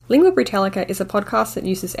Lingüa Brütallica is a podcast that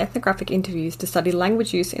uses ethnographic interviews to study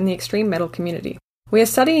language use in the extreme metal community. We are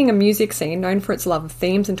studying a music scene known for its love of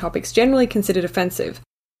themes and topics generally considered offensive,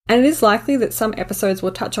 and it is likely that some episodes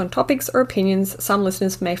will touch on topics or opinions some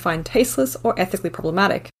listeners may find tasteless or ethically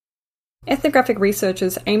problematic. Ethnographic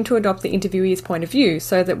researchers aim to adopt the interviewee's point of view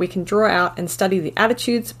so that we can draw out and study the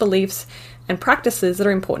attitudes, beliefs, and practices that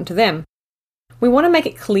are important to them. We want to make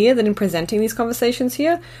it clear that in presenting these conversations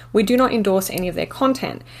here, we do not endorse any of their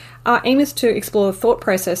content. Our aim is to explore the thought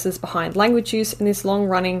processes behind language use in this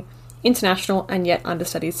long-running, international and yet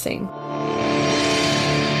understudied scene.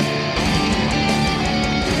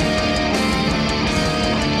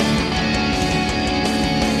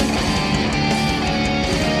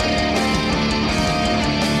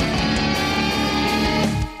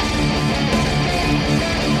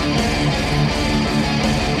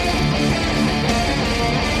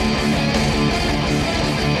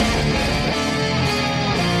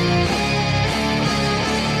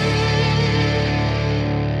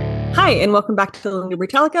 Hi, and welcome back to Lingüa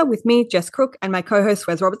Brütallica with me, Jess Crook, and my co-host,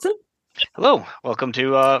 Wes Robertson. Hello, welcome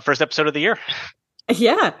to first episode of the year.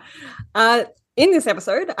 Yeah. In this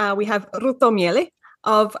episode, we have Ruttomieli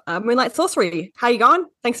of Moonlight Sorcery. How you going?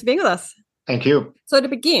 Thanks for being with us. Thank you. So to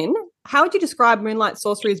begin, how would you describe Moonlight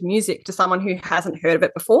Sorcery's music to someone who hasn't heard of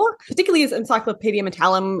it before? Particularly as Encyclopedia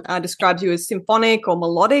Metallum describes you as symphonic or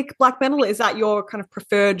melodic black metal. Is that your kind of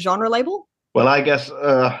preferred genre label? Well, I guess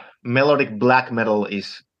melodic black metal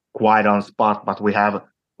is quite on spot, but we have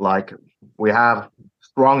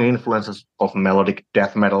strong influences of melodic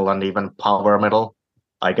death metal and even power metal.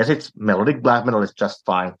 I guess it's melodic black metal is just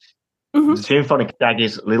fine. Mm-hmm. The symphonic tag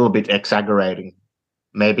is a little bit exaggerating.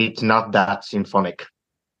 Maybe it's not that symphonic,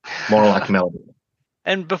 more like melody.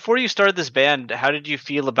 And before you started this band, how did you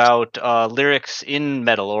feel about lyrics in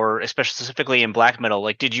metal, or especially specifically in black metal?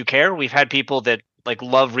 Like, did you care? We've had people that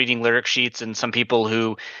love reading lyric sheets, and some people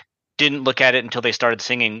who didn't look at it until they started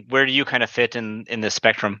singing. Where do you kind of fit in this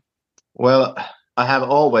spectrum? Well, I have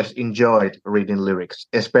always enjoyed reading lyrics,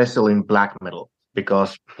 especially in black metal,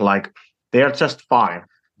 because they're just fine.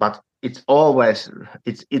 But it's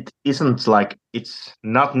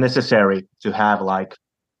not necessary to have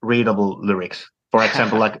readable lyrics. For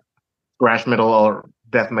example, thrash metal or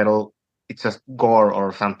death metal, it's just gore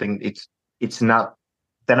or something. It's not.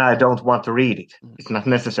 Then I don't want to read it. It's not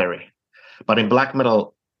necessary. But in black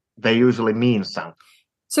metal, they usually mean something.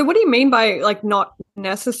 So what do you mean by not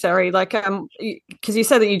necessary? Because you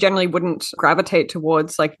said that you generally wouldn't gravitate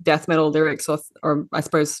towards death metal lyrics or I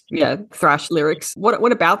suppose, thrash lyrics.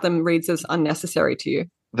 What about them reads as unnecessary to you?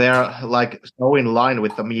 They're so in line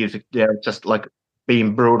with the music. They're just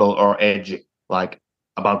being brutal or edgy,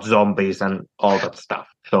 about zombies and all that stuff.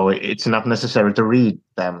 So it's not necessary to read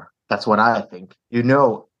them. That's what I think.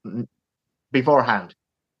 Beforehand.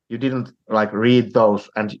 You didn't read those,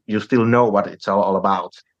 and you still know what it's all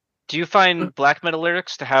about. Do you find black metal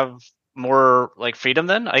lyrics to have more freedom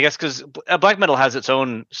then? I guess because black metal has its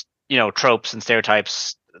own, tropes and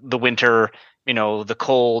stereotypes. The winter, the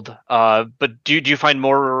cold. But do you find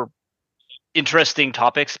more interesting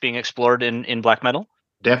topics being explored in black metal?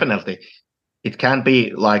 Definitely, it can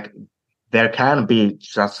be there can be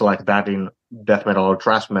just like that in death metal or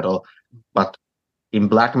thrash metal, but in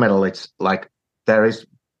black metal, it's there is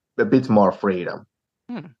a bit more freedom.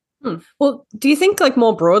 Well, do you think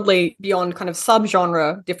more broadly beyond kind of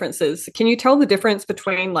subgenre differences, can you tell the difference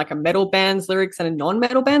between a metal band's lyrics and a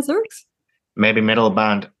non-metal band's lyrics? Maybe metal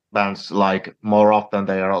bands more often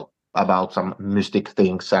they are about some mystic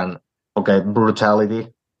things and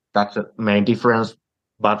brutality. That's the main difference.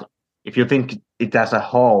 But if you think it as a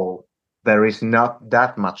whole, there is not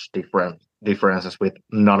that much differences with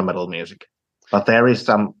non-metal music. But there is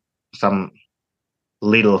some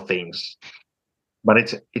little things, but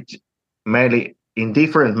it's mainly in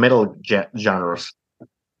different metal genres.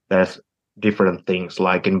 There's different things.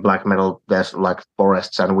 In black metal, there's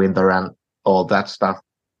forests and winter and all that stuff.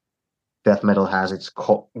 Death metal has its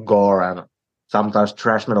gore, and sometimes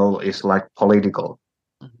thrash metal is political.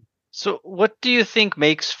 So, what do you think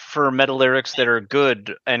makes for metal lyrics that are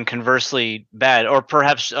good and conversely bad, or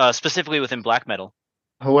perhaps specifically within black metal?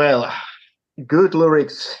 Well, good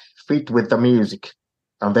lyrics fit with the music.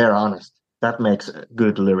 And they're honest. That makes a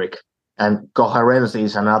good lyric. And coherence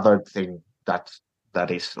is another thing that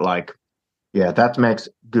is that makes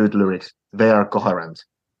good lyrics. They are coherent.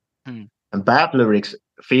 And bad lyrics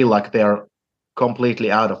feel like they're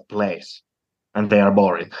completely out of place and they are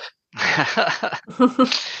boring.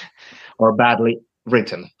 Or badly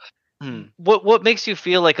written. What makes you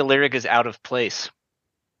feel like a lyric is out of place?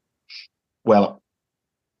 Well,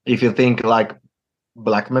 if you think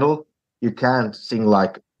black metal, you can't sing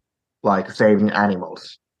like saving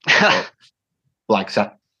animals, or like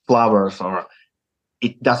flowers, or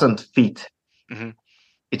it doesn't fit. Mm-hmm.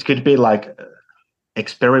 It could be like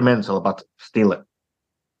experimental, but still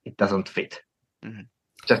it doesn't fit. Mm-hmm.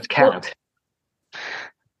 Just can't.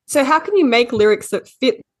 So how can you make lyrics that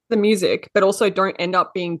fit the music but also don't end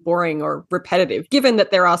up being boring or repetitive, given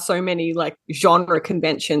that there are so many like genre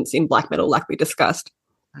conventions in black metal like we discussed?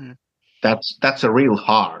 That's a real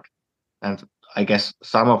hard, and I guess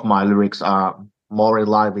some of my lyrics are more in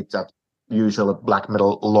line with that usual black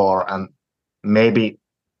metal lore, and maybe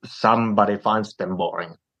somebody finds them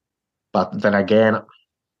boring, but then again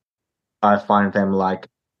I find them like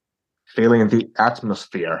feeling the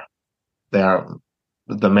atmosphere. They're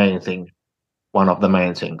the main thing, one of the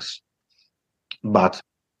main things. But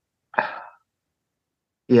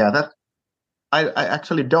yeah, that I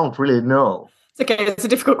actually don't really know. It's okay. It's a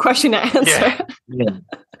difficult question to answer. Yeah.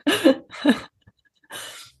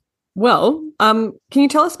 Well, can you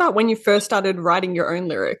tell us about when you first started writing your own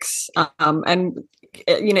lyrics? And,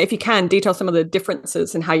 you know, if you can, detail some of the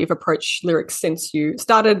differences in how you've approached lyrics since you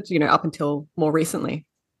started, you know, up until more recently.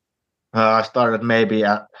 I started maybe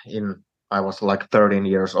I was like 13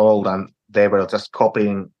 years old, and they were just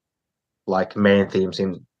copying like main themes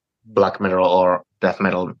in black metal or death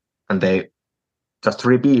metal, and they just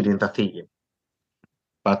repeating the theme.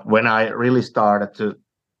 But when I really started to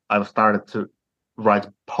write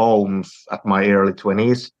poems at my early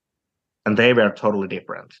 20s, and they were totally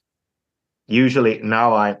different. Usually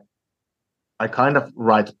now I kind of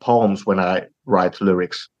write poems when I write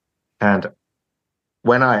lyrics, and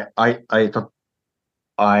when I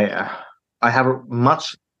have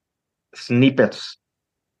much snippets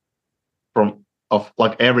of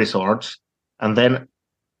like every sort, and then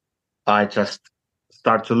I just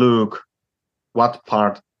start to look what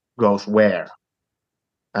part goes where,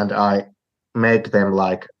 and I make them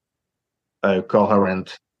like a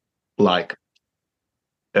coherent, like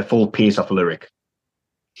a full piece of lyric.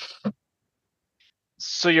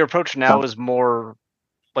 So your approach now is more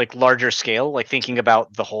like larger scale, like thinking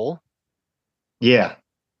about the whole? Yeah,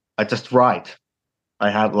 I just write. I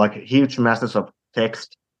have like huge masses of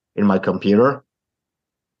text in my computer,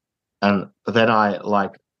 and then I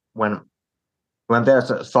like when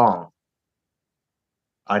there's a song,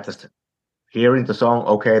 I just hearing the song.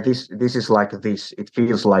 Okay, this is like this. It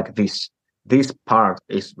feels like this. This part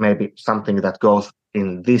is maybe something that goes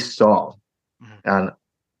in this song, and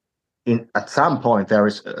at some point there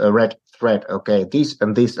is a red thread. Okay, this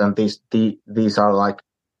and this and this. These are like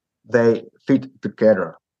they fit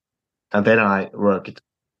together, and then I work it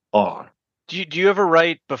on. Do you ever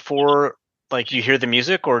write before like you hear the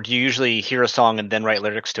music, or do you usually hear a song and then write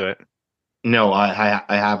lyrics to it? No, I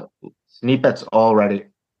have snippets already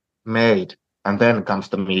made, and then comes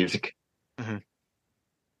the music. Mm-hmm.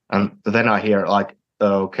 And then I hear like,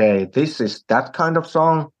 okay, this is that kind of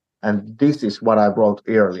song, and this is what I wrote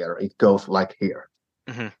earlier. It goes like here.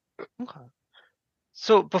 Mm-hmm. Okay.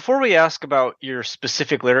 So before we ask about your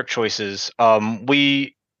specific lyric choices,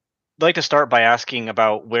 we like to start by asking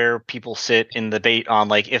about where people sit in the debate on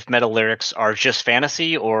like if metal lyrics are just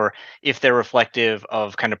fantasy or if they're reflective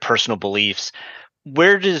of kind of personal beliefs.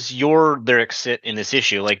 Where does your lyrics sit in this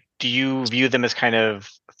issue? Like, do you view them as kind of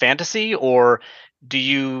fantasy, or do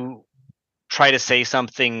you try to say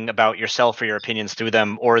something about yourself or your opinions through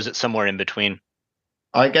them, or is it somewhere in between?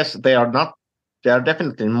 I guess they are not. They are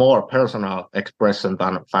definitely more personal expression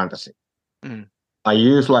than fantasy. Mm. I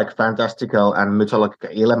use like fantastical and mythological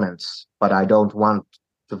elements, but I don't want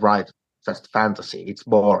to write just fantasy. It's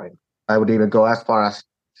boring. I would even go as far as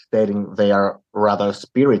stating they are rather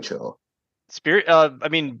spiritual. Spirit. I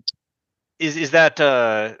mean, is that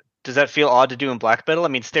does that feel odd to do in black metal? I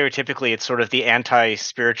mean, stereotypically, it's sort of the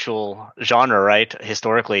anti-spiritual genre, right?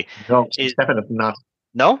 Historically, No, it's definitely not.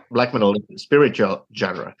 No, Black metal is spiritual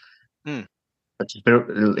genre. Hmm.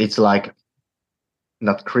 It's like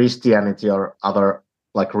not Christianity or other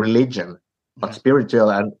like religion, but spiritual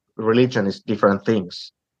and religion is different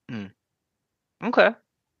things. Okay.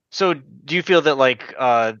 So do you feel that like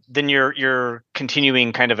then you're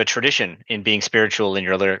continuing kind of a tradition in being spiritual in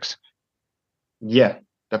your lyrics? Yeah,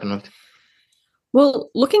 definitely. Well,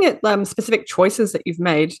 looking at specific choices that you've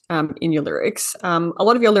made in your lyrics, a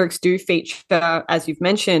lot of your lyrics do feature, as you've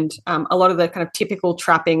mentioned, a lot of the kind of typical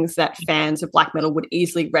trappings that fans of black metal would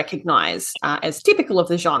easily recognize as typical of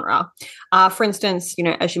the genre. For instance, you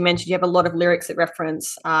know, as you mentioned, you have a lot of lyrics that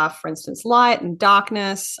reference, for instance, light and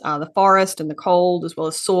darkness, the forest and the cold, as well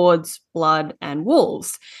as swords, blood, and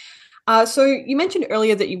wolves. So you mentioned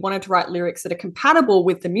earlier that you wanted to write lyrics that are compatible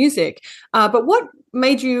with the music, but what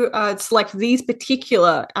made you select these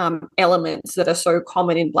particular elements that are so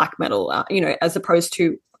common in black metal, as opposed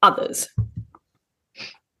to others?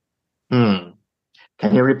 Can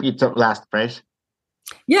you repeat the last phrase?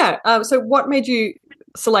 Yeah. So what made you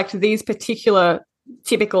select these particular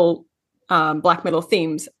typical black metal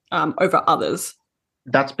themes over others?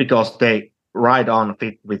 That's because they right on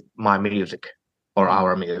fit with my music or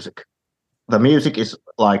our music. The music is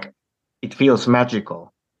like, it feels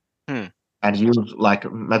magical and use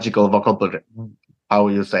like magical vocabulary. How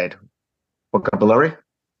you say it? Vocabulary?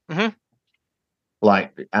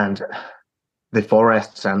 Like, and the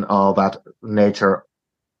forests and all that nature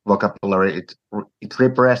vocabulary, it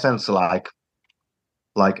represents like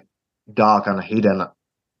dark and hidden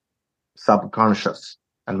subconscious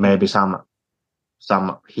and maybe some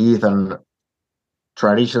heathen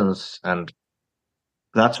traditions, and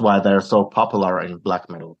that's why they're so popular in black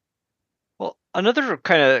metal. Well, another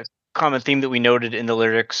kind of common theme that we noted in the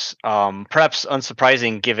lyrics, perhaps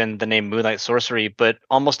unsurprising given the name Moonlight Sorcery, but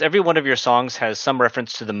almost every one of your songs has some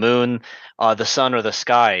reference to the moon, the sun, or the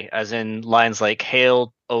sky, as in lines like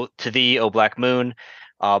 "Hail to thee, O black moon,"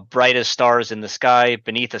 "Bright as stars in the sky,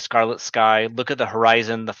 beneath a scarlet sky, look at the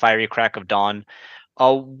horizon, the fiery crack of dawn."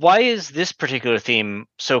 Why is this particular theme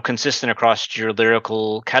so consistent across your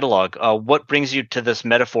lyrical catalog? What brings you to this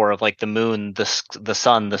metaphor of like the moon, the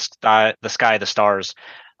sun, the sky, the stars?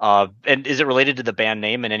 And is it related to the band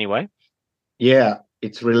name in any way? Yeah,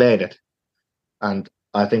 it's related, and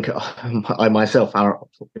I think I myself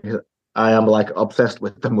I am like obsessed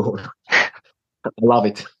with the moon. I love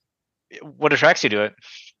it. What attracts you to it?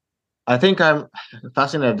 I think I'm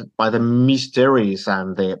fascinated by the mysteries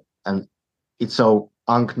and it's so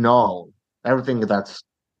unknown. Everything that's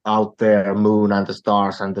out there, moon and the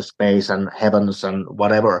stars and the space and heavens and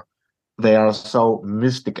whatever, they are so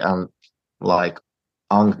mystic and like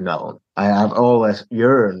unknown. I have always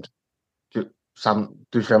yearned to some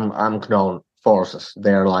unknown forces.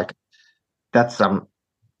 They're like, that's some,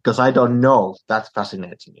 because I don't know. That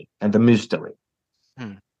fascinates me, and the mystery.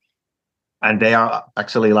 And they are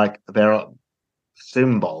actually like, they're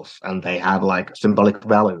symbols and they have like symbolic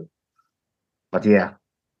value. But yeah,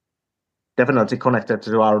 definitely connected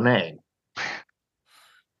to our name.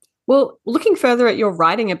 Well, looking further at your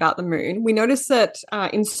writing about the moon, we notice that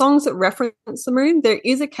in songs that reference the moon, there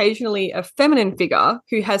is occasionally a feminine figure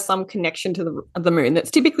who has some connection to the moon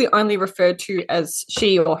that's typically only referred to as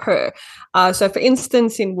she or her. So, for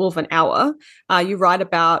instance, in Woven Hour, you write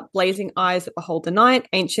about blazing eyes that behold the night,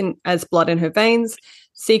 ancient as blood in her veins,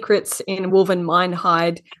 secrets in Woven Mind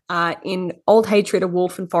hide, in Old Hatred, a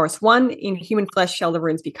wolf in Forest One, in Human Flesh shall the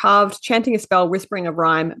runes be carved, chanting a spell, whispering a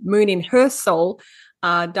rhyme, moon in her soul,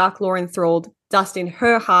 dark lore enthralled, dust in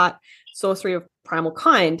her heart, sorcery of primal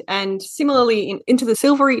kind. And similarly, Into the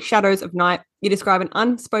Silvery Shadows of Night, you describe an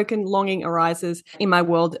unspoken longing arises in my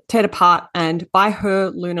world, teared apart, and by her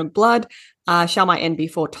lunar blood shall my end be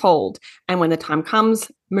foretold. And when the time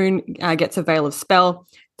comes, moon gets a veil of spell,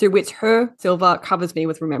 through which her silver covers me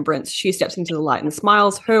with remembrance. She steps into the light and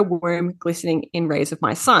smiles, her womb glistening in rays of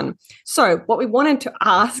my sun. So what we wanted to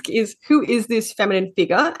ask is, who is this feminine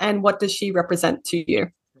figure and what does she represent to you?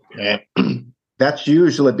 That's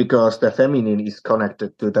usually because the feminine is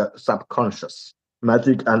connected to the subconscious,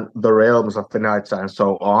 magic and the realms of the night side and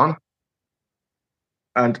so on.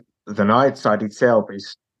 And the night side itself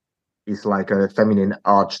is like a feminine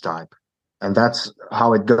archetype. And that's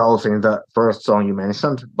how it goes in the first song you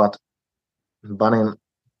mentioned, but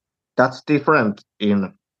that's different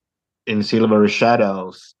in Silvery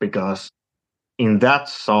Shadows, because in that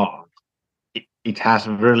song it has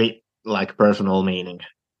really like personal meaning.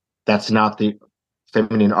 That's not the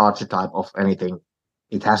feminine archetype of anything.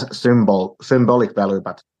 It has symbolic value,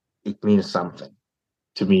 but it means something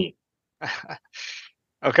to me.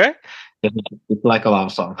 Okay. It's like a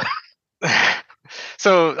love song.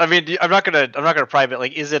 So, I mean, I'm not gonna pry it.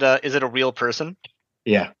 Like, is it a real person?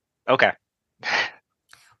 Yeah. Okay.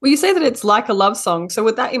 Well, you say that it's like a love song. So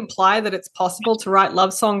would that imply that it's possible to write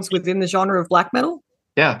love songs within the genre of black metal?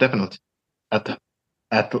 Yeah, definitely.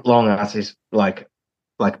 At long as it's like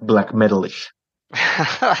black metalish.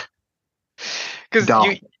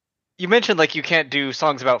 Because you mentioned like you can't do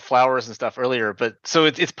songs about flowers and stuff earlier, but so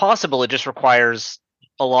it's possible. It just requires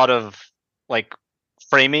a lot of like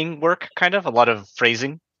framing work, kind of a lot of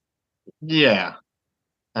phrasing. Yeah,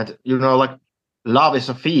 and like love is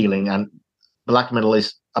a feeling, and black metal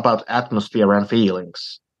is about atmosphere and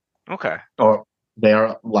feelings. Okay. Or they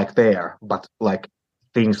are like there, but like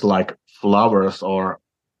things like flowers or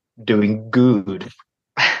doing good.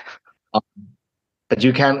 But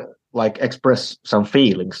you can like express some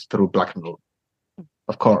feelings through black metal,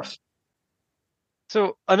 of course.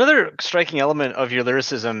 So another striking element of your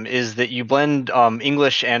lyricism is that you blend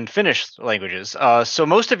English and Finnish languages. So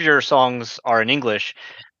most of your songs are in English,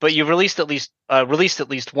 but you've released at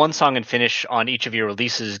least one song in Finnish on each of your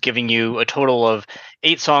releases, giving you a total of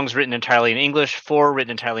 8 songs written entirely in English, 4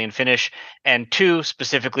 written entirely in Finnish, and 2,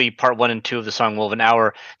 specifically part 1 and 2 of the song Woven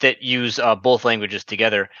Hour, that use both languages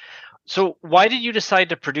together. So why did you decide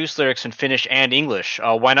to produce lyrics in Finnish and English?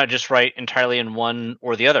 Why not just write entirely in one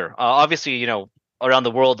or the other? Obviously, around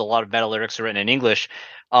the world, a lot of metal lyrics are written in English.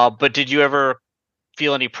 But did you ever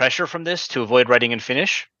feel any pressure from this to avoid writing in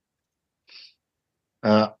Finnish?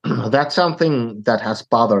 That's something that has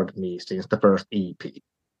bothered me since the first EP.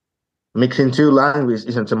 Mixing 2 languages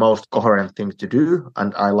isn't the most coherent thing to do,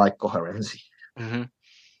 and I like coherency. Mm-hmm.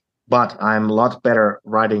 But I'm a lot better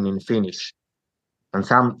writing in Finnish, and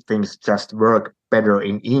some things just work better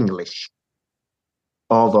in English,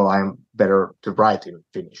 although I'm better to write in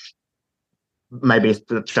Finnish. Maybe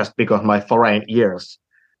it's just because my foreign years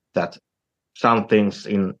that some things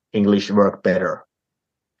in English work better.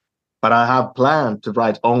 But I have planned to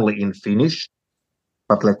write only in Finnish,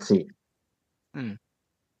 but let's see.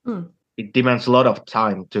 It demands a lot of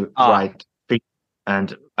time to write Finnish,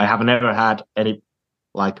 and I have never had any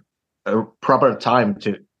a proper time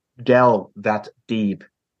to delve that deep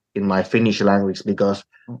in my Finnish language, because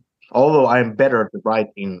although I'm better to write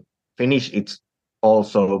in Finnish, it's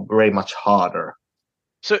also very much harder.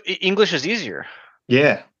 So English is easier.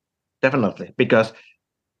 Yeah, definitely, because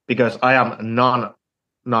I am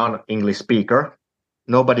non-English speaker.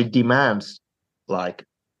 Nobody demands like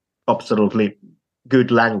absolutely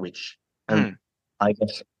good language, and I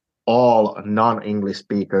guess all non-English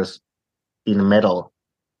speakers in metal,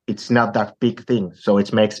 it's not that big thing, so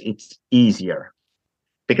it makes it easier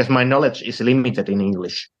because my knowledge is limited in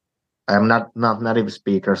English. I'm not native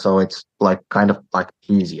speaker, so it's like kind of like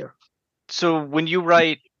easier. So when you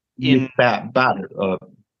write in bad,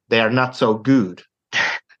 they are not so good.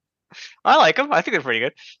 I like them. I think they're pretty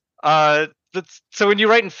good. So when you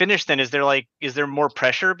write in Finnish, then is there more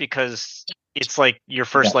pressure because it's like your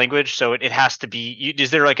first language, so it has to be?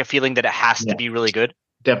 Is there like a feeling that it has to be really good?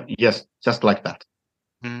 Yes, just like that.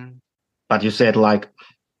 But you said like,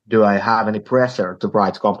 do I have any pressure to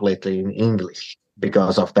write completely in English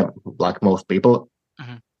because of them? Like most people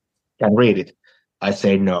can read it. I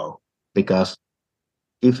say no, because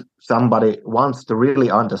if somebody wants to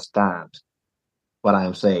really understand what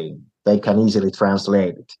I'm saying, they can easily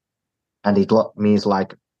translate it. And it means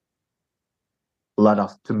like a lot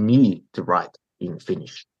of to me to write in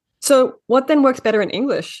Finnish. So what then works better in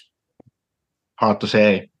English? Hard to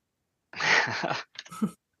say.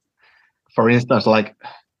 For instance, like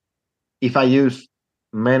if I use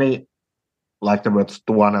many, like the words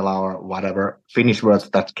tuonela or whatever, Finnish words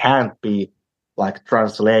that can't be like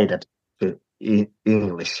translated to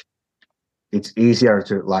English, it's easier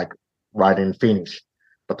to like write in Finnish.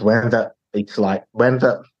 But when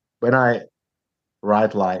I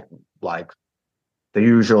write like the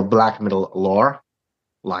usual black metal lore,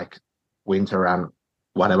 like Winter and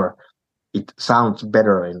whatever, it sounds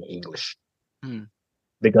better in English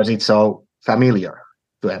because it's so familiar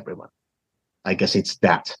to everyone. I guess it's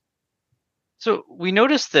that. So we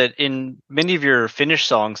noticed that in many of your Finnish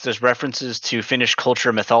songs, there's references to Finnish culture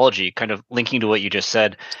and mythology, kind of linking to what you just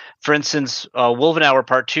said. For instance, Woven Hour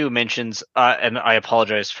Part 2 mentions, and I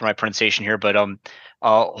apologize for my pronunciation here, but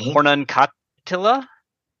Hornankatila,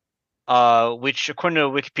 which according to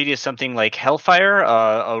Wikipedia is something like hellfire,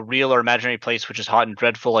 a real or imaginary place which is hot and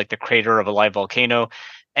dreadful, like the crater of a live volcano.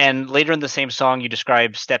 And later in the same song, you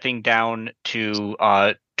describe stepping down to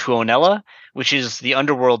Tuonela, which is the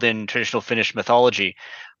underworld in traditional Finnish mythology.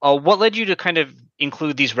 What led you to kind of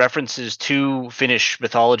include these references to Finnish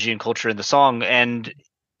mythology and culture in the song? And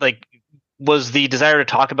like, was the desire to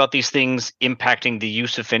talk about these things impacting the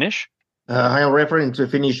use of Finnish? I am referring to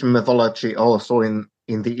Finnish mythology also in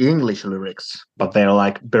the English lyrics, but they're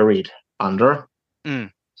like buried under.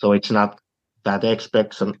 So it's not that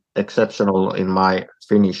exceptional in my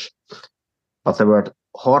Finnish. But the word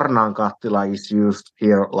Hornankattila is used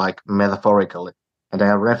here like metaphorically, and they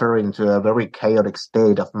are referring to a very chaotic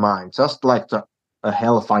state of mind, just like a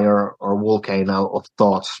hellfire or volcano of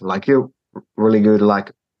thoughts. Like you really good,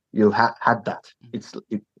 like you had that.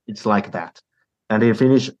 It's like that. And in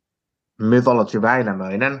Finnish mythology,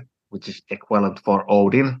 Väinämöinen, which is equivalent for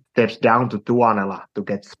Odin, steps down to Tuonela to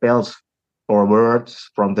get spells or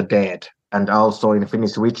words from the dead. And also in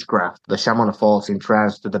Finnish witchcraft, the shaman falls in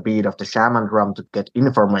trance to the beat of the shaman drum to get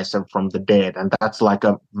information from the dead. And that's like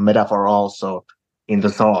a metaphor also in the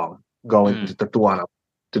song, going to the Tuonela.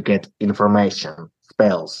 to get information,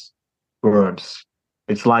 spells, words.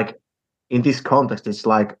 It's like in this context, it's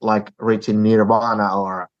like reaching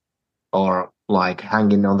nirvana or like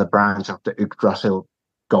hanging on the branch of the Yggdrasil,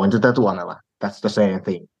 going to the Tuonela. That's the same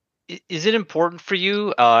thing. Is it important for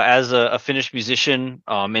you as a Finnish musician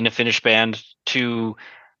in a Finnish band to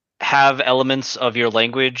have elements of your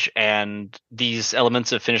language and these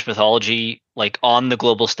elements of Finnish mythology like on the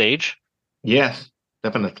global stage? Yes,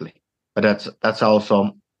 definitely. But that's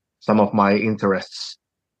also some of my interests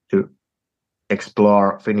to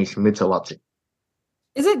explore Finnish mythology.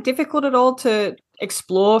 Is it difficult at all to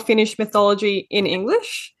explore Finnish mythology in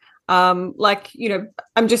English? I'm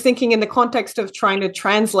just thinking in the context of trying to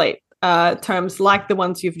translate terms like the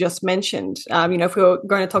ones you've just mentioned. If we were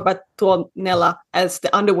going to talk about Tuonela as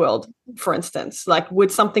the underworld, for instance, like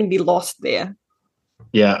would something be lost there?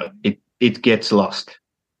 Yeah, it gets lost.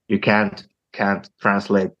 You can't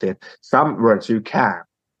translate it. Some words you can,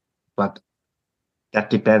 but that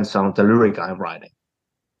depends on the lyric I'm writing.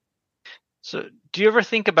 So, do you ever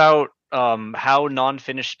think about how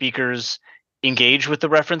non-Finnish speakers engage with the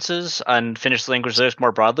references and Finnish language lyrics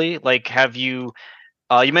more broadly? Like, have you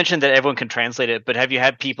you mentioned that everyone can translate it, but have you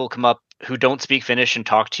had people come up who don't speak Finnish and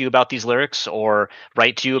talk to you about these lyrics or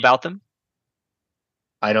write to you about them?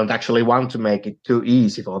 I don't actually want to make it too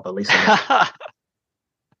easy for the listener.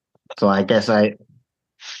 So I guess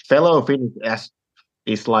fellow Finnish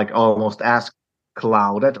is like almost as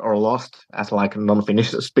clouded or lost as like a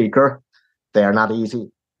non-Finnish speaker. They are not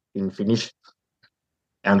easy in Finnish,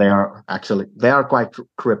 and they are quite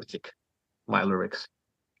cryptic, my lyrics,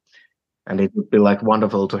 and it would be like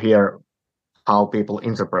wonderful to hear how people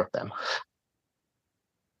interpret them.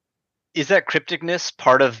 Is that crypticness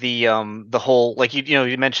part of the whole, like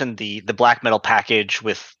you mentioned the black metal package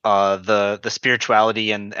with the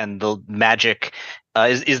spirituality and the magic,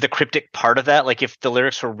 is the cryptic part of that? Like if the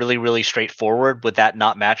lyrics were really really straightforward, would that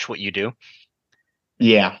not match what you do?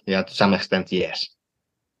 Yeah, to some extent, yes.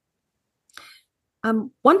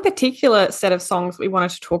 One particular set of songs we wanted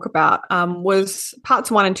to talk about was parts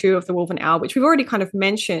 1 and 2 of the Woven Hour, which we've already kind of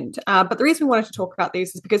mentioned. But the reason we wanted to talk about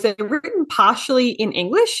these is because they're written partially in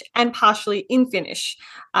English and partially in Finnish.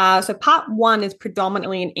 So part 1 is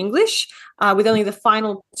predominantly in English, with only the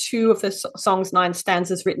final 2 of the song's 9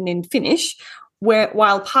 stanzas written in Finnish,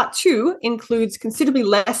 while part 2 includes considerably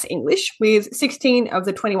less English, with 16 of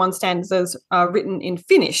the 21 stanzas written in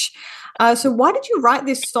Finnish. So why did you write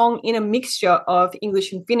this song in a mixture of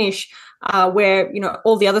English and Finnish, where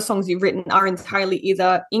all the other songs you've written are entirely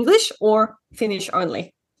either English or Finnish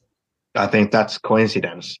only? I think that's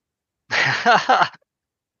coincidence.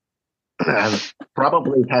 And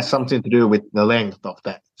probably has something to do with the length of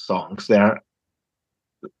the songs. They're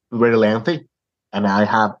very lengthy, and I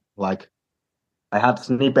had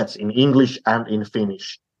snippets in English and in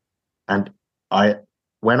Finnish. And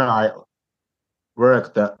when I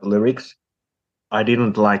worked the lyrics, I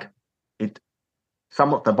didn't like it.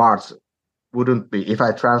 Some of the parts wouldn't be, if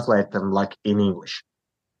I translate them like in English,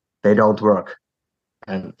 they don't work.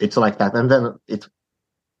 And it's like that. And then it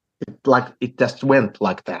just went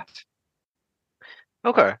like that.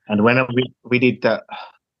 Okay. And when we did the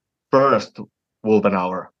first Woven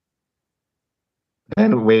Hour,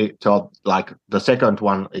 then we thought like the second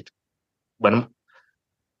one, when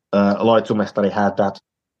Loitsumestari had that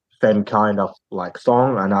same kind of like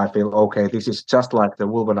song, and I feel okay, this is just like the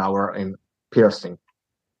Woven Hour in piercing.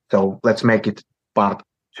 So let's make it part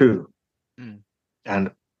 2. Mm.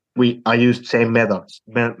 And I used same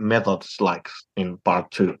methods like in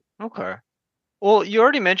part 2. Okay. Well, you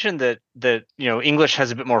already mentioned that English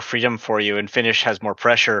has a bit more freedom for you and Finnish has more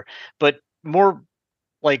pressure, but more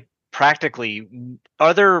like practically,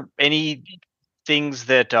 are there any things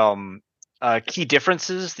that key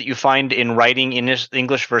differences that you find in writing in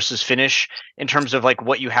English versus Finnish in terms of like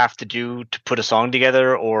what you have to do to put a song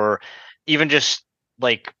together, or even just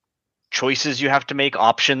like choices you have to make,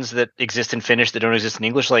 options that exist in Finnish that don't exist in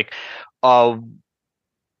English? Like,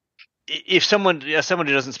 if someone who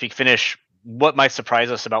doesn't speak Finnish, what might surprise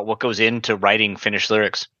us about what goes into writing Finnish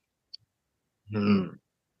lyrics?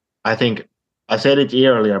 I think I said it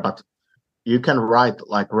earlier, but you can write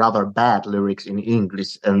like rather bad lyrics in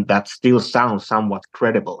English and that still sounds somewhat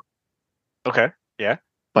credible. Okay, yeah.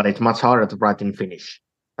 But it's much harder to write in Finnish.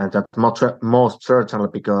 And that's most certainly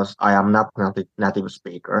because I am not a native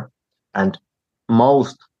speaker. And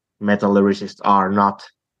most metal lyricists are not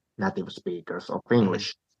native speakers of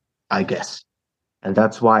English, I guess. And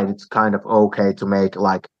that's why it's kind of okay to make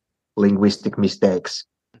like linguistic mistakes.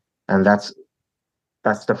 And that's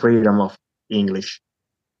the freedom of English.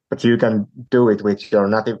 But you can do it with your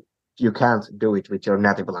native. You can't do it with your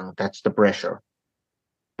native language. That's the pressure.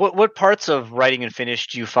 What parts of writing in Finnish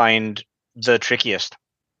do you find the trickiest?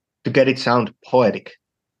 To get it sound poetic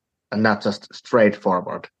and not just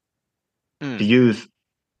straightforward. To use,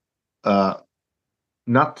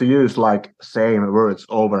 not to use like same words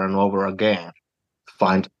over and over again.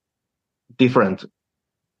 Find different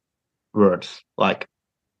words, like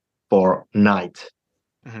for night.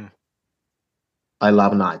 Mm-hmm. I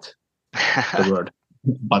love night, the word,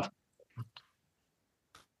 but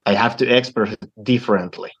I have to express it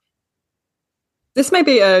differently. This may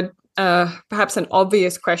be perhaps an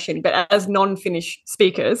obvious question, but as non-Finnish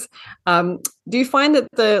speakers, do you find that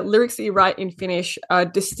the lyrics that you write in Finnish are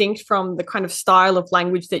distinct from the kind of style of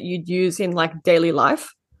language that you'd use in like daily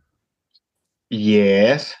life?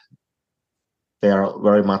 Yes, they are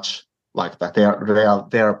very much like that. They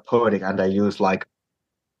are poetic, and I use like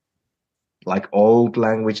old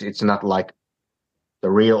language. It's not like the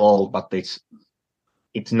real old, but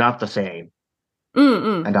it's not the same.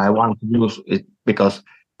 Mm-mm. And I want to use it because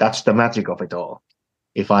that's the magic of it all.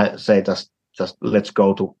 If I say just let's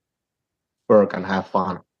go to work and have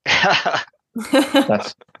fun,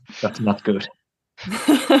 that's not good.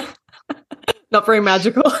 Not very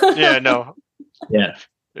magical. Yeah, no. Yeah.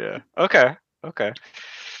 Okay.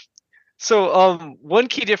 So, one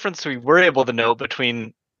key difference we were able to note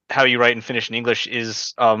between how you write in Finnish and English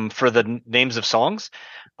is for the names of songs.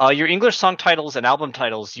 Your English song titles and album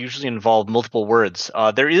titles usually involve multiple words.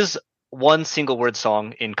 There is one single word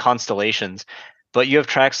song in Constellations, but you have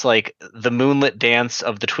tracks like The Moonlit Dance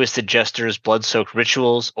of the Twisted Jester's Blood-Soaked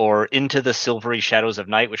Rituals or Into the Silvery Shadows of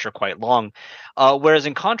Night, which are quite long. Whereas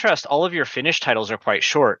in contrast, all of your Finnish titles are quite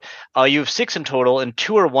short. You have 6 in total, and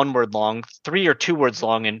 2 are 1 word long, 3 are 2 words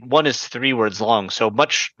long, and 1 is 3 words long. So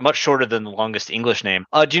much shorter than the longest English name.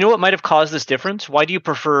 Do you know what might have caused this difference? Why do you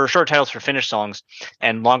prefer short titles for Finnish songs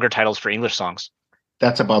and longer titles for English songs?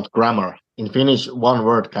 That's about grammar. In Finnish, one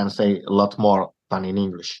word can say a lot more than in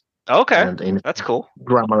English. Okay, and in that's cool.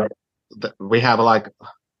 Grammar, we have like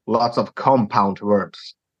lots of compound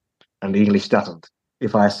words, and English doesn't.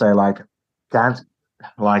 If I say like can't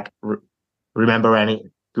like remember any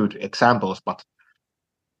good examples, but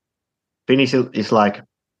Finnish is like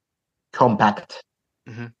compact.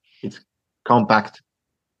 Mm-hmm. It's compact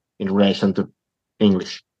in relation to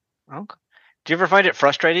English. Okay. Do you ever find it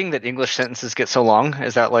frustrating that English sentences get so long?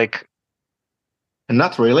 Is that like...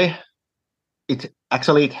 Not really. It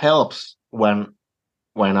helps when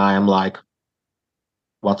I am like,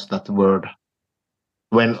 what's that word?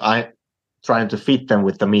 When I trying to fit them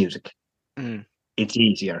with the music, it's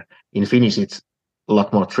easier. In Finnish, it's a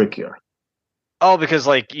lot more trickier. Oh, because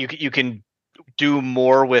like you can do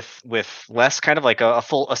more with less, kind of like a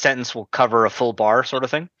sentence will cover a full bar sort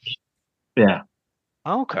of thing. Yeah.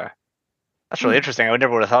 Oh, okay, that's really interesting. I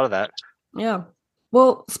never would have thought of that. Yeah.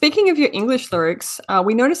 Well, speaking of your English lyrics,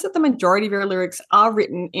 we noticed that the majority of your lyrics are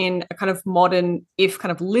written in a kind of modern, if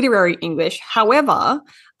kind of literary English. However,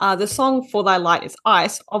 the song For Thy Light is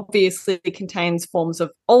Ice obviously contains forms of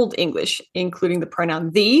Old English, including the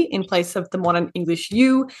pronoun thee in place of the modern English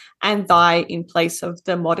you and thy in place of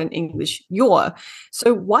the modern English your.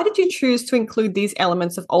 So why did you choose to include these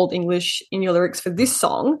elements of Old English in your lyrics for this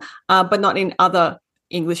song, but not in other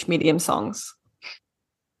English medium songs?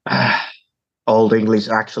 Old English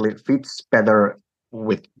actually fits better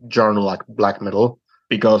with genre like black metal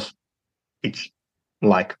because it's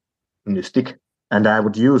like mystic, and I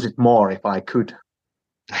would use it more if I could,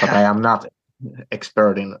 but I am not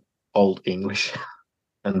expert in Old English.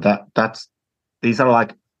 And that's these are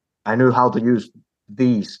like, I knew how to use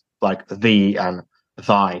these like thee and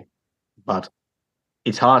thy, but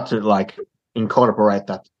it's hard to like incorporate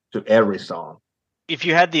that to every song. If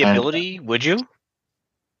you had the ability, would you?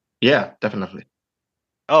 Yeah, definitely.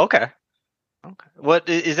 Oh, okay. What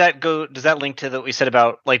is that does that link to what we said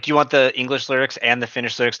about, like, do you want the English lyrics and the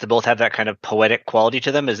Finnish lyrics to both have that kind of poetic quality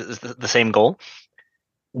to them? Is the same goal?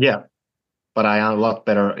 Yeah, but I am a lot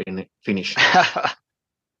better in Finnish. I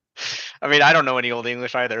mean, I don't know any Old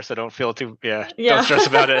English either, so don't feel too don't stress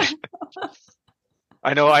about it.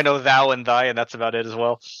 I know thou and thy, and that's about it as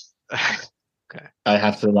well. Okay. I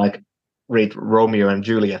have to like read Romeo and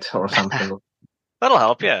Juliet or something. That'll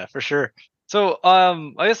help, yeah, for sure. So,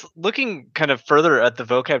 I guess looking kind of further at the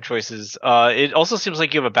vocab choices, it also seems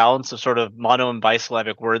like you have a balance of sort of mono and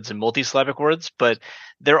bisyllabic words and multisyllabic words, but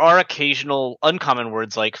there are occasional uncommon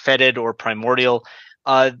words like fetid or primordial.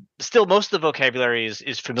 Still, most of the vocabulary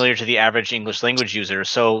is familiar to the average English language user.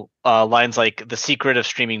 So, lines like "the secret of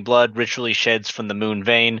streaming blood ritually sheds from the moon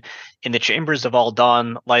vein," "in the chambers of all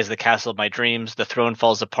dawn lies the castle of my dreams, the throne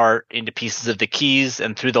falls apart into pieces of the keys,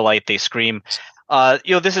 and through the light they scream."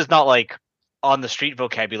 This is not like on the street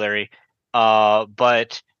vocabulary,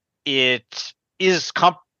 but it is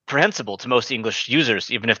comprehensible to most English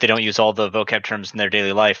users, even if they don't use all the vocab terms in their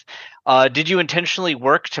daily life. Did you intentionally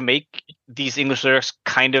work to make these English lyrics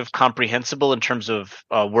kind of comprehensible in terms of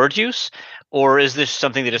word use, or is this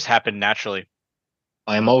something that just happened naturally?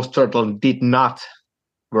 I most certainly did not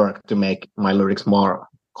work to make my lyrics more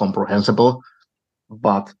comprehensible,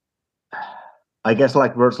 but I guess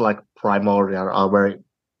like words like primordial are very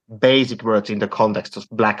basic words in the context of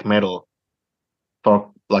black metal.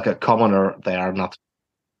 For like a commoner, they are not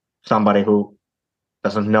somebody who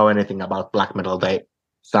doesn't know anything about black metal. They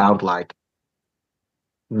sound like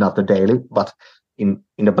not the daily, but in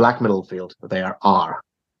the black metal field, they are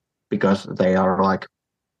because they are like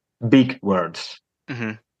big words.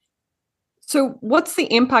 Mm-hmm. So what's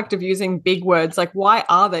the impact of using big words? Like, why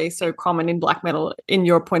are they so common in black metal, in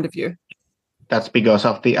your point of view? That's because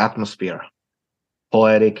of the atmosphere,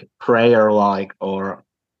 poetic, prayer-like, or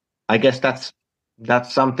I guess that's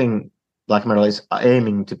something black metal is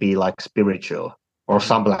aiming to be like spiritual, or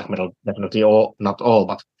some black metal, definitely all, not all,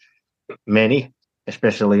 but many,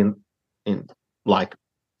 especially in like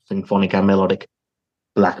symphonic and melodic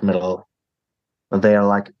black metal. They are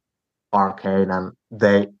like arcane and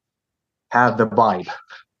they have the vibe,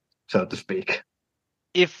 so to speak.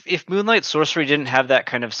 If Moonlight Sorcery didn't have that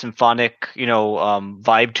kind of symphonic,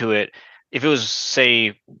 vibe to it, if it was,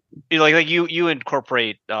 say, like you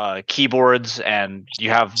incorporate keyboards and you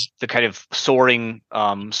have the kind of soaring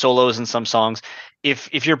solos in some songs,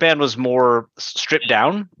 if your band was more stripped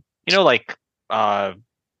down, like kind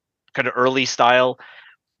of early style,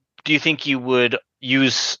 do you think you would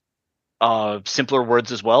use simpler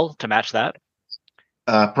words as well to match that?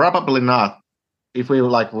 Probably not. If we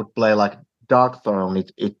like would play like Dark Throne,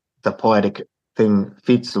 it the poetic thing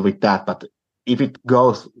fits with that. But if it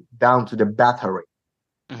goes down to the battery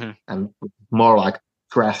and more like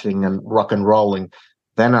crashing and rock and rolling,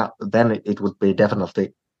 then it would be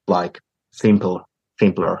definitely like simpler.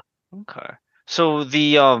 Okay. So do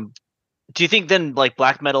you think then like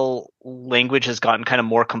black metal language has gotten kind of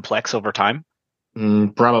more complex over time?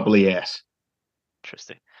 Probably yes.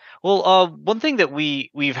 Interesting. Well, one thing that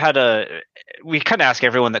we kind of ask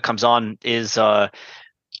everyone that comes on is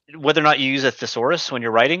whether or not you use a thesaurus when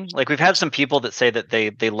you're writing. Like we've had some people that say that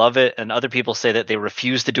they love it, and other people say that they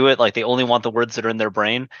refuse to do it. Like they only want the words that are in their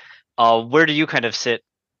brain. Where do you kind of sit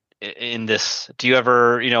in this? Do you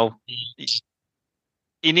ever, in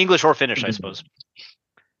English or Finnish, I suppose?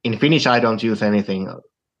 In Finnish, I don't use anything.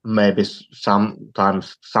 Maybe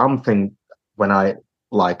sometimes something when I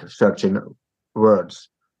like searching words.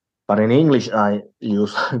 But in English, I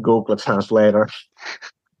use Google Translator.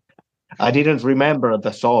 I didn't remember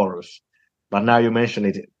the source, but now you mention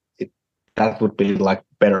it that would be like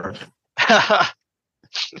better.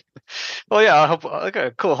 Well, yeah, I hope.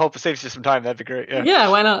 Okay, cool. Hope it saves you some time. That'd be great. Yeah,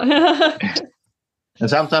 why not? And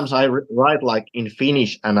sometimes I write like in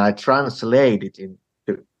Finnish and I translate it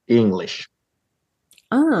into English.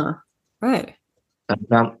 Ah, right.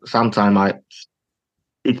 And sometimes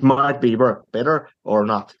it might be work better or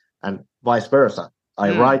not, and vice versa.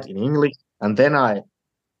 I write in English and then I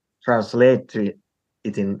translate it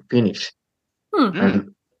in Finnish,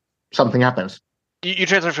 and something happens. You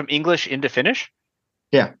translate from English into Finnish?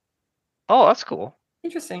 Yeah. Oh, that's cool.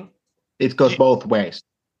 Interesting. It goes both ways.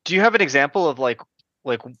 Do you have an example of like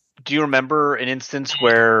do you remember an instance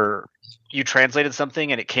where you translated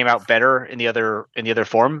something and it came out better in the other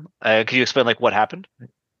form? Could you explain like what happened?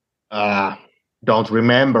 Don't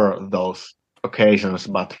remember those occasions,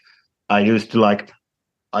 but I used to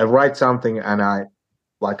I write something and I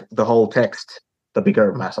like the whole text, the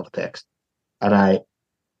bigger mass of text, and I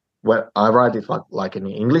write it like in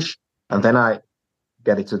English, and then I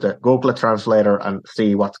get it to the Google Translator and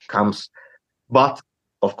see what comes. But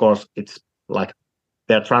of course, it's like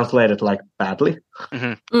they're translated like badly.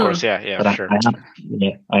 Of course, yeah, but sure.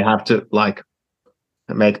 I have to like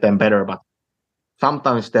make them better. But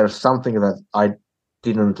sometimes there's something that I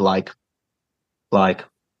didn't like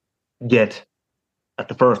get at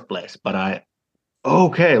the first place, but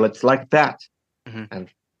okay, let's like that, and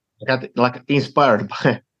I got like inspired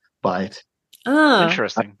by it.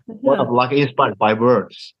 Interesting. Like inspired by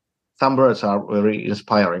words. Some words are very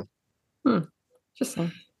inspiring.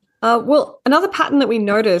 Interesting. Well, another pattern that we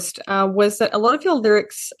noticed was that a lot of your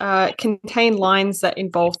lyrics contain lines that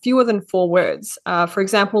involve fewer than 4 words. For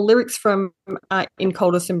example, lyrics from In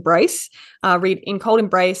Coldest Embrace read, "In cold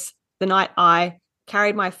embrace, the night I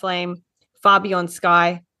carried my flame far beyond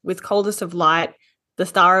sky, with coldest of light, the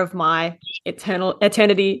star of my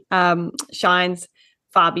eternity shines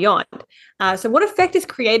far beyond. So what effect is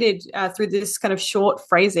created through this kind of short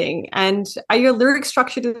phrasing? And are your lyrics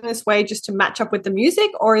structured in this way just to match up with the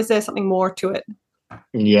music, or is there something more to it?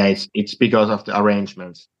 Yeah, it's because of the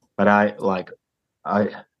arrangements. But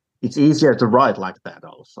it's easier to write like that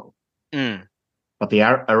also. Mm. But the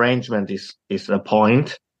arrangement is a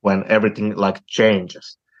point when everything like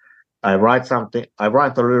changes. I write something, I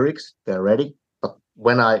write the lyrics, they're ready. But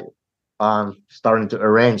when I am starting to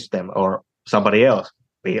arrange them, or somebody else,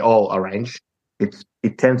 we all arrange,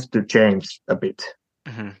 it tends to change a bit.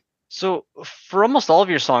 Mm-hmm. So for almost all of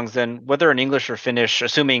your songs, then, whether in English or Finnish,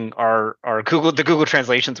 assuming our the Google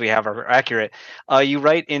translations we have are accurate, you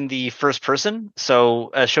write in the first person.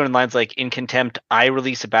 So as shown in lines like "In contempt, I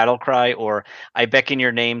release a battle cry," or "I beckon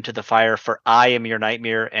your name to the fire, for I am your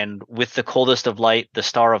nightmare," and "With the coldest of light, the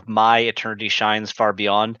star of my eternity shines far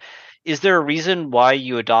beyond." Is there a reason why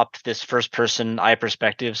you adopt this first person I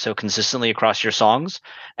perspective so consistently across your songs?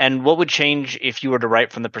 And what would change if you were to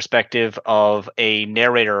write from the perspective of a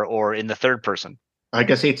narrator or in the third person? I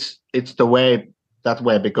guess it's the way that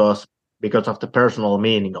way because of the personal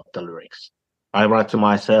meaning of the lyrics. I write to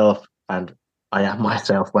myself, and I am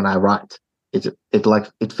myself when I write. It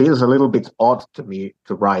feels a little bit odd to me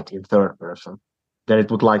to write in third person. Then it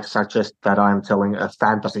would like suggest that I'm telling a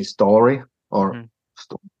fantasy story or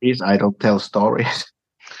stories. I don't tell stories.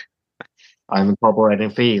 I'm incorporating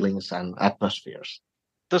feelings and atmospheres.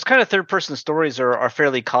 Those kind of third person stories are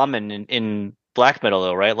fairly common in black metal,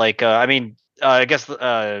 though, right? Like, I guess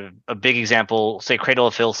a big example, say Cradle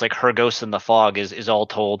of Filth, like Her Ghost in the Fog is all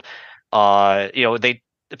told.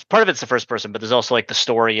 It's part of it's the first person, but there's also like the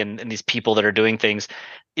story and these people that are doing things.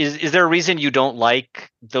 Is there a reason you don't like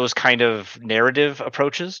those kind of narrative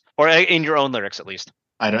approaches, or in your own lyrics at least?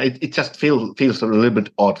 I don't. It just feels a little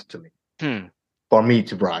bit odd to me. For me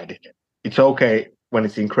to write it. It's okay when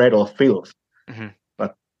it's in Cradle of Filth,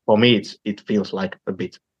 but for me it feels like a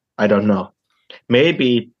bit. I don't know.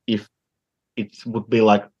 Maybe if it would be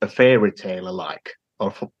like a fairy tale alike,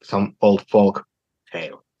 or some old folk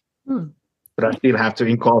tale. But I still have to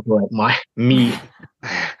incorporate me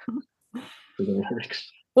to the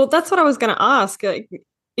lyrics. Well, that's what I was going to ask.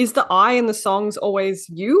 Is the I in the songs always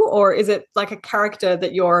you, or is it like a character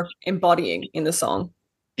that you're embodying in the song?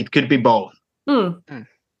 It could be both.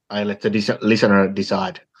 I let the listener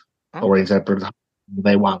decide or interpret how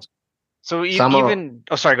they want. So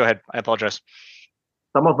sorry, go ahead. I apologize.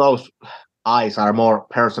 Some of those eyes are more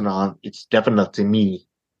personal. It's definitely me,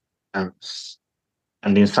 and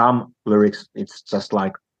in some lyrics, it's just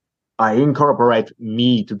like I incorporate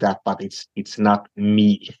me to that, but it's not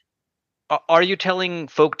me. Are you telling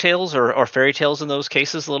folk tales or fairy tales in those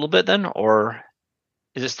cases a little bit then, or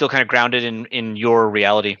is it still kind of grounded in your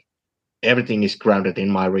reality? Everything is grounded in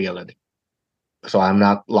my reality, so I'm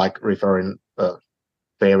not like referring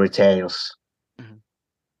fairy tales.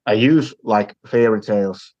 I use like fairy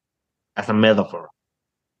tales as a metaphor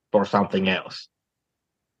for something else,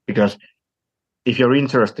 because if you're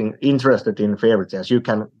interested in fairy tales, you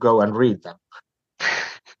can go and read them.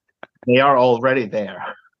 They are already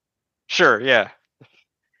there. Sure, yeah.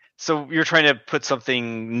 So you're trying to put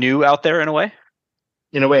something new out there in a way?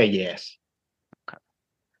 In a way, yes. Okay.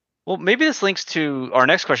 Well, maybe this links to our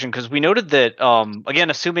next question, because we noted that, again,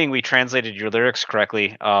 assuming we translated your lyrics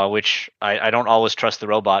correctly, which I don't always trust the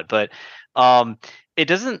robot, but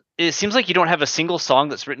it seems like you don't have a single song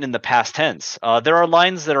that's written in the past tense. There are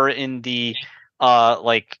lines that are in the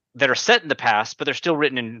that are set in the past, but they're still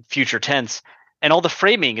written in future tense, and all the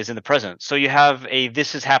framing is in the present. So you have a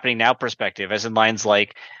 "this is happening now" perspective, as in lines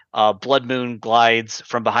like "Blood moon glides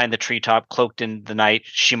from behind the treetop, cloaked in the night.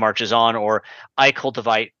 She marches on," or "I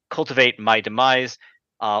cultivate my demise,"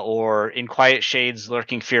 or "In quiet shades,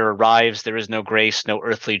 lurking fear arrives. There is no grace, no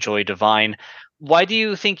earthly joy divine." Why do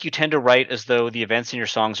you think you tend to write as though the events in your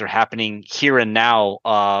songs are happening here and now,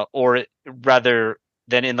 or rather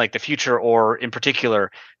than in like the future, or in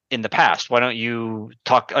particular in the past? Why don't you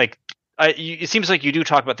talk like? It seems like you do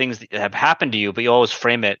talk about things that have happened to you, but you always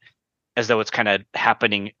frame it as though it's kind of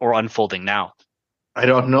happening or unfolding now. I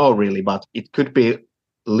don't know really, but it could be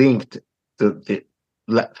linked to the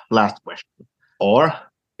last question, or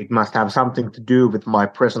it must have something to do with my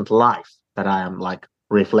present life that I am like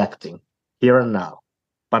reflecting here and now.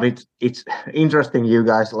 But it's interesting, you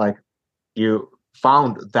guys, like you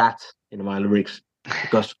found that in my lyrics,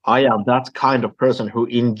 because I am that kind of person who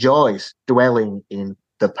enjoys dwelling in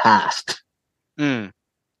the past.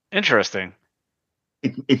 Interesting.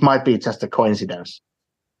 It might be just a coincidence.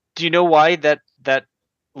 Do you know why that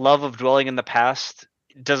love of dwelling in the past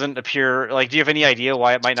doesn't appear? Like, do you have any idea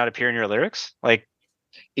why it might not appear in your lyrics? Like,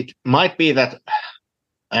 it might be that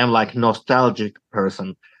I am like nostalgic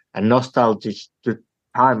person and nostalgic to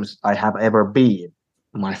times I have ever been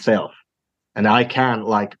myself. And I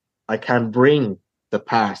can bring the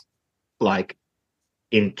past like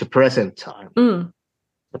into present time.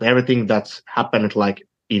 But everything that's happened like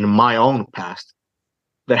in my own past,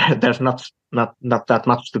 there's not that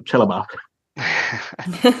much to tell about.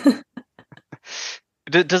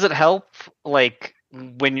 Does it help, like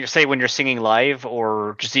when you're singing live,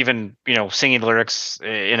 or just even singing lyrics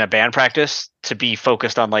in a band practice, to be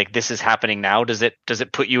focused on like this is happening now? Does it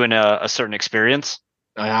put you in a certain experience?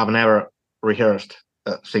 I have never rehearsed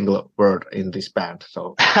a single word in this band,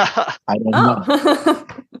 so I don't know.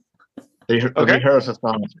 The rehearsals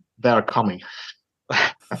they're coming.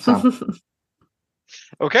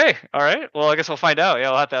 Okay, all right. Well, I guess we'll find out.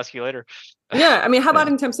 Yeah, I'll have to ask you later. Yeah, I mean, how about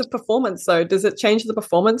in terms of performance, though? Does it change the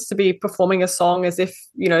performance to be performing a song as if,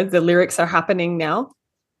 the lyrics are happening now?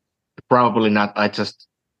 Probably not. I just,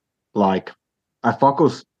 I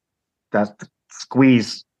focus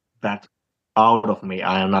squeeze that out of me.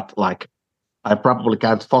 I am not I probably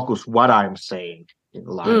can't focus what I'm saying in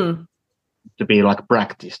live to be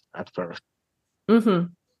practiced at first.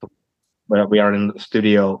 Mm-hmm. When we are in the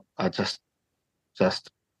studio, I just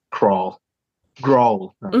growl,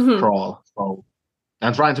 crawl.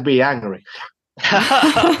 I'm trying to be angry.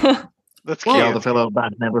 That's cute. The fellow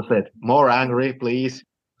band never said, more angry, please.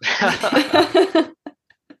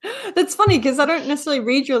 That's funny because I don't necessarily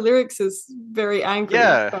read your lyrics as very angry.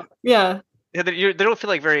 Yeah. Yeah. Yeah, they don't feel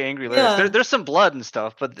like very angry lyrics. Yeah. There's some blood and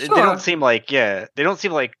stuff, but they don't seem like you're.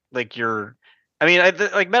 I mean,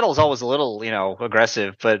 metal is always a little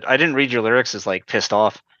aggressive, but I didn't read your lyrics as pissed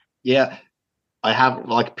off. Yeah, I have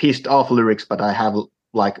pissed off lyrics, but I have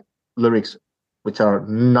lyrics which are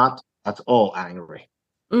not at all angry.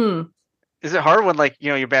 Is it hard when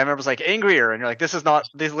your band member's angrier and you're like,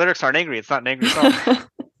 these lyrics aren't angry, it's not an angry song?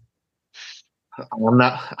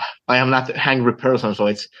 I am not an angry person, so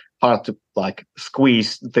it's hard to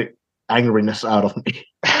squeeze the angriness out of me.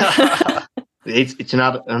 It's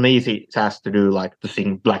not an easy task to do, to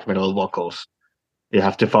sing black metal vocals. You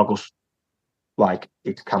have to focus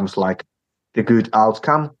it comes the good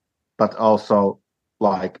outcome, but also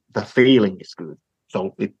the feeling is good.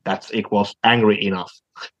 So that equals angry enough.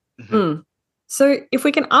 Mm-hmm. So if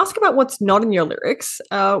we can ask about what's not in your lyrics,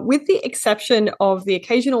 with the exception of the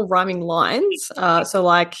occasional rhyming lines,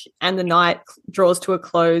 and the night draws to a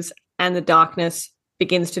close and the darkness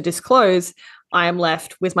begins to disclose, I am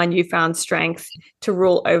left with my newfound strength to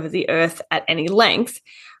rule over the earth at any length.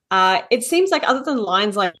 It seems like other than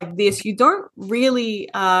lines like this, you don't really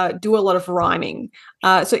do a lot of rhyming.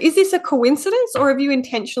 So is this a coincidence, or have you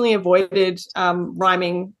intentionally avoided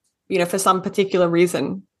rhyming, for some particular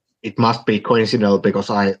reason? It must be coincidental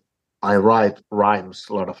because I write rhymes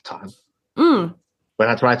a lot of time. When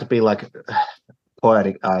I try to be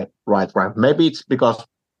poetic, I write rhymes. Maybe it's because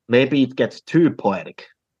it gets too poetic.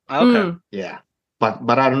 Okay. Yeah, but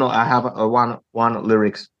I don't know. I have one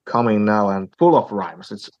lyrics coming now and full of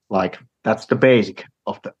rhymes. It's that's the basic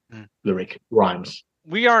of the lyric rhymes.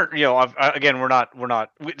 We aren't, again, we're not. I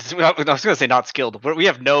was going to say not skilled, but we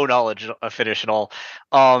have no knowledge of Finnish at all.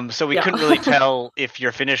 So we couldn't really tell if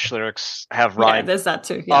your Finnish lyrics have rhyme. Yeah, there's that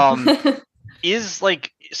too. Yeah. Is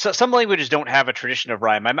some languages don't have a tradition of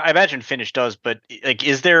rhyme. I imagine Finnish does, but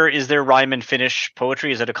is there rhyme in Finnish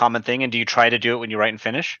poetry? Is it a common thing? And do you try to do it when you write in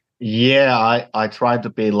Finnish? Yeah, I try to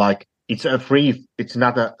be it's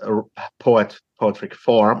not a poetic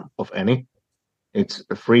form of any. It's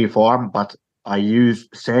a free form, but I use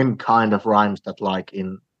same kind of rhymes that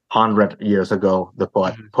in 100 years ago the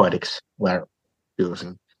poetics were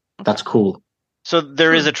using. That's cool. So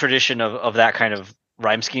there is a tradition of that kind of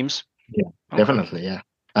rhyme schemes? Yeah, definitely, yeah.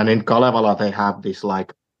 And in Kalevala they have this I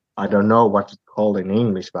don't know what it's called in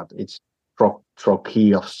English, but it's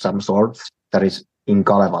trochee of some sorts that is in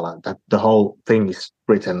Kalevala, that the whole thing is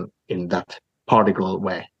written in that particular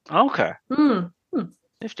way. Okay.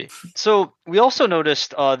 Nifty. So we also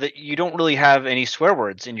noticed that you don't really have any swear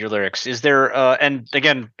words in your lyrics. Is there? And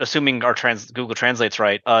again, assuming our Google Translate's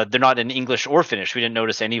right, they're not in English or Finnish. We didn't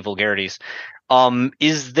notice any vulgarities.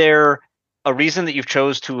 Is there a reason that you've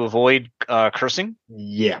chose to avoid cursing?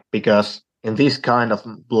 Yeah, because in this kind of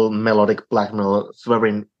melodic black metal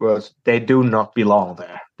swearing words, they do not belong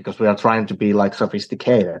there. Because we are trying to be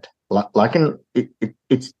sophisticated.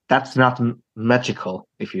 That's not magical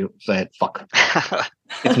if you say fuck.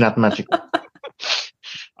 It's not magical.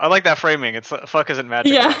 I like that framing. It's fuck isn't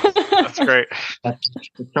magical. Yeah. That's great. That's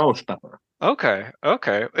a showstopper. Okay.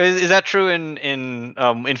 Is that true in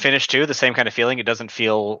Finnish too? The same kind of feeling. It doesn't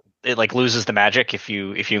feel, it loses the magic if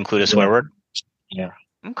you include a swear word. Yeah.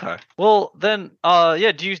 Okay. Well, then,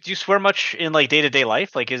 yeah. Do you swear much in like day-to-day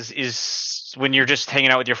life? Like, is when you're just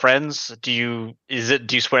hanging out with your friends, do you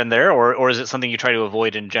swear in there, or is it something you try to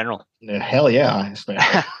avoid in general? Hell yeah, I swear.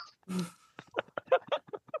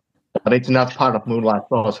 But it's not part of Moonlight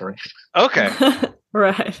Sorcery. Okay.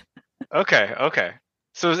 Right. Okay.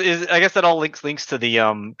 So I guess that all links to the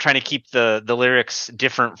trying to keep the lyrics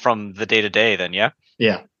different from the day-to-day. Then, yeah.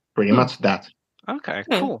 Yeah, pretty much that. Okay.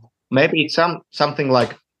 Yeah. Cool. Maybe it's something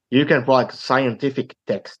like you can write scientific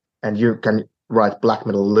text and you can write black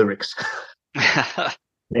metal lyrics.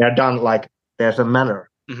 They are done like there's a manner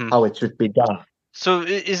how it should be done. So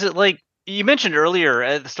is it like you mentioned earlier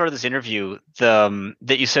at the start of this interview,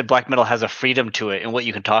 that you said black metal has a freedom to it and what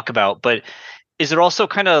you can talk about, but is it also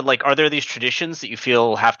kind of like, are there these traditions that you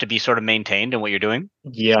feel have to be sort of maintained in what you're doing?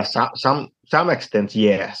 Yeah, some extent,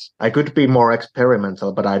 yes. I could be more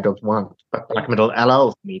experimental, but I don't want. But black metal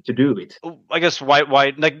allows me to do it. I guess why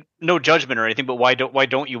like no judgment or anything, but why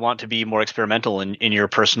don't you want to be more experimental in your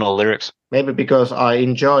personal lyrics? Maybe because I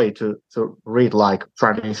enjoy to read like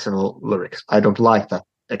traditional lyrics. I don't like that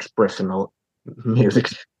expressional music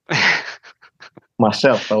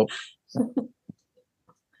myself, though.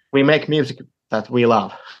 We make music that we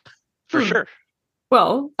love. For sure.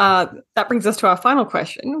 Well, that brings us to our final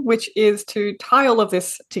question, which is to tie all of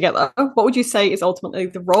this together. What would you say is ultimately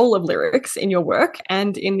the role of lyrics in your work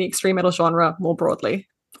and in the extreme metal genre more broadly?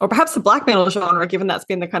 Or perhaps the black metal genre, given that's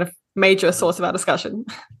been the kind of major source of our discussion.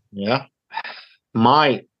 Yeah.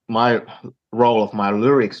 My role of my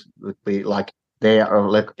lyrics would be like they are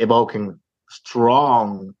like evoking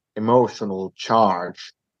strong emotional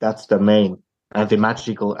charge. That's the main and the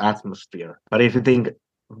magical atmosphere. But if you think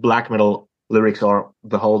black metal lyrics or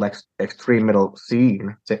the whole extreme metal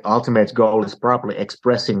scene, the ultimate goal is probably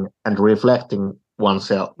expressing and reflecting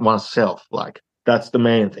oneself. Like that's the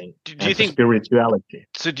main thing. Do you think spirituality?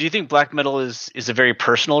 So do you think black metal is a very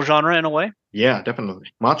personal genre in a way? Yeah, definitely.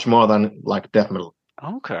 Much more than like death metal.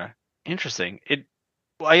 Okay. Interesting.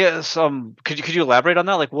 I guess could you elaborate on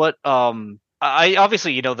that? Like what I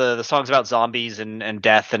obviously, the songs about zombies and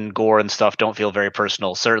death and gore and stuff don't feel very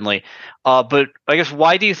personal, certainly. But I guess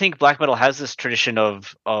why do you think black metal has this tradition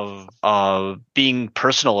of being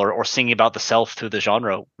personal or singing about the self through the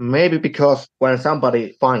genre? Maybe because when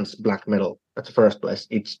somebody finds black metal at the first place,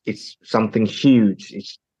 it's something huge.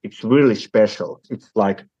 It's really special. It's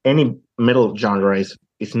like any metal genre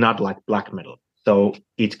is not like black metal. So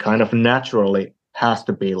it kind of naturally has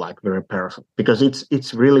to be like very personal because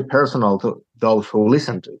it's really personal to those who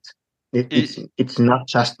listen to it. It's not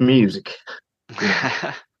just music.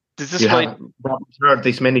 Does this You have probably heard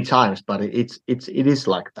this many times, but it is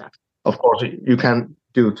like that. Of course, you can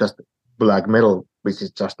do just black metal, which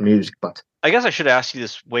is just music. But I guess I should ask you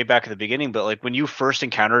this way back at the beginning. But like when you first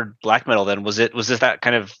encountered black metal, then was it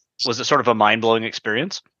sort of a mind blowing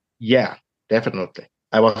experience? yeah, definitely.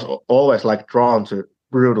 I was always like drawn to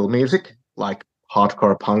brutal music, like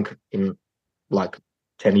hardcore punk in like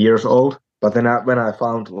 10 years old. But then when I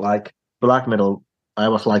found like black metal, I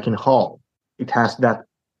was like in awe. It had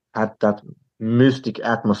that mystic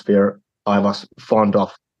atmosphere I was fond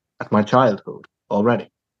of at my childhood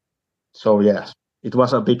already. So yes, it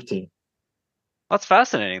was a big thing. That's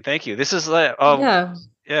fascinating. Thank you. This is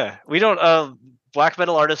yeah. We don't black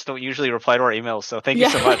metal artists don't usually reply to our emails, so thank you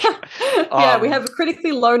so much. Yeah, we have a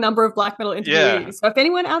critically low number of black metal interviewees. Yeah. So if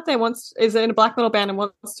anyone out there is in a black metal band and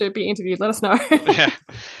wants to be interviewed, let us know. Yeah.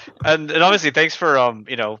 And obviously thanks for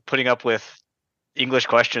putting up with English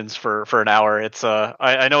questions for an hour. It's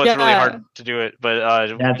I know it's really hard to do it, but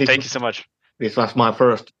thank you so much. This was my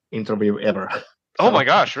first interview ever. Oh my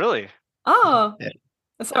gosh, really? Oh. Yeah.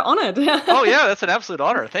 So honored. Oh yeah, that's an absolute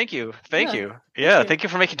honor. Thank you. Thank you. Yeah, thank you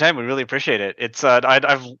for making time. We really appreciate it. It's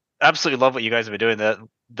I've absolutely love what you guys have been doing.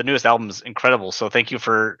 The newest album is incredible. So thank you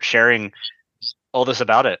for sharing all this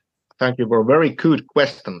about it. Thank you for very good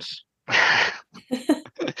questions.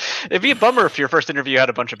 It'd be a bummer if your first interview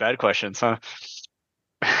had a bunch of bad questions, huh?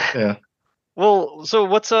 Yeah. Well, so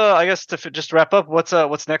what's I guess to just wrap up,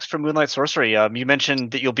 what's next for Moonlight Sorcery? You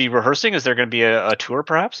mentioned that you'll be rehearsing. Is there going to be a tour,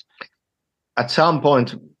 perhaps? At some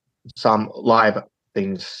point, some live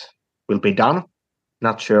things will be done.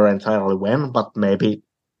 Not sure entirely when, but maybe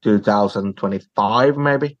 2025,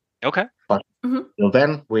 maybe. Okay. But till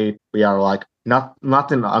then, we are like not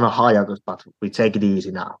on a hiatus, but we take it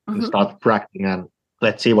easy now and start practicing, and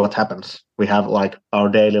let's see what happens. We have like our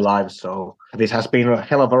daily lives, so this has been a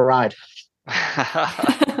hell of a ride.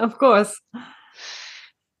 Of course.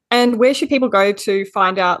 And where should people go to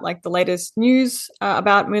find out like the latest news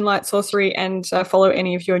about Moonlight Sorcery and follow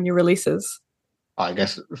any of your new releases? I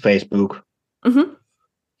guess Facebook.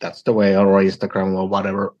 that's the way, or Instagram or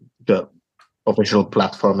whatever the official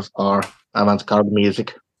platforms are. Avant-garde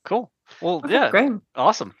music. Cool. Well, Okay, yeah, great.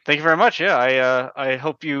 awesome. Thank you very much. Yeah, I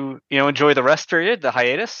hope you enjoy the rest period, the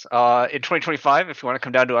hiatus. In 2025, if you want to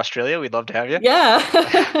come down to Australia, we'd love to have you.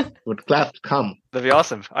 Yeah. Would glad to come. That'd be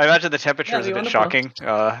awesome. I imagine the temperature is a that'd bit be wonderful.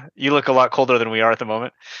 shocking. You look a lot colder than we are at the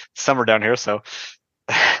moment. It's summer down here, so.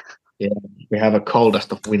 Yeah, we have a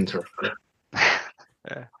coldest of winter.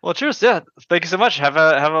 Yeah. Well, cheers. Yeah, thank you so much. Have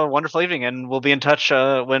a wonderful evening, and we'll be in touch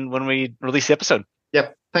when we release the episode.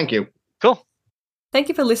 Yep, thank you. Cool. Thank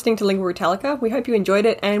you for listening to Lingua Brütallica. We hope you enjoyed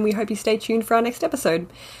it, and we hope you stay tuned for our next episode.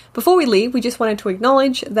 Before we leave, we just wanted to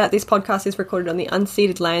acknowledge that this podcast is recorded on the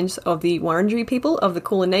unceded lands of the Wurundjeri people of the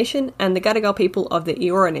Kulin Nation and the Gadigal people of the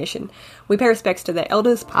Eora Nation. We pay respects to their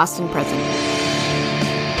elders, past and present.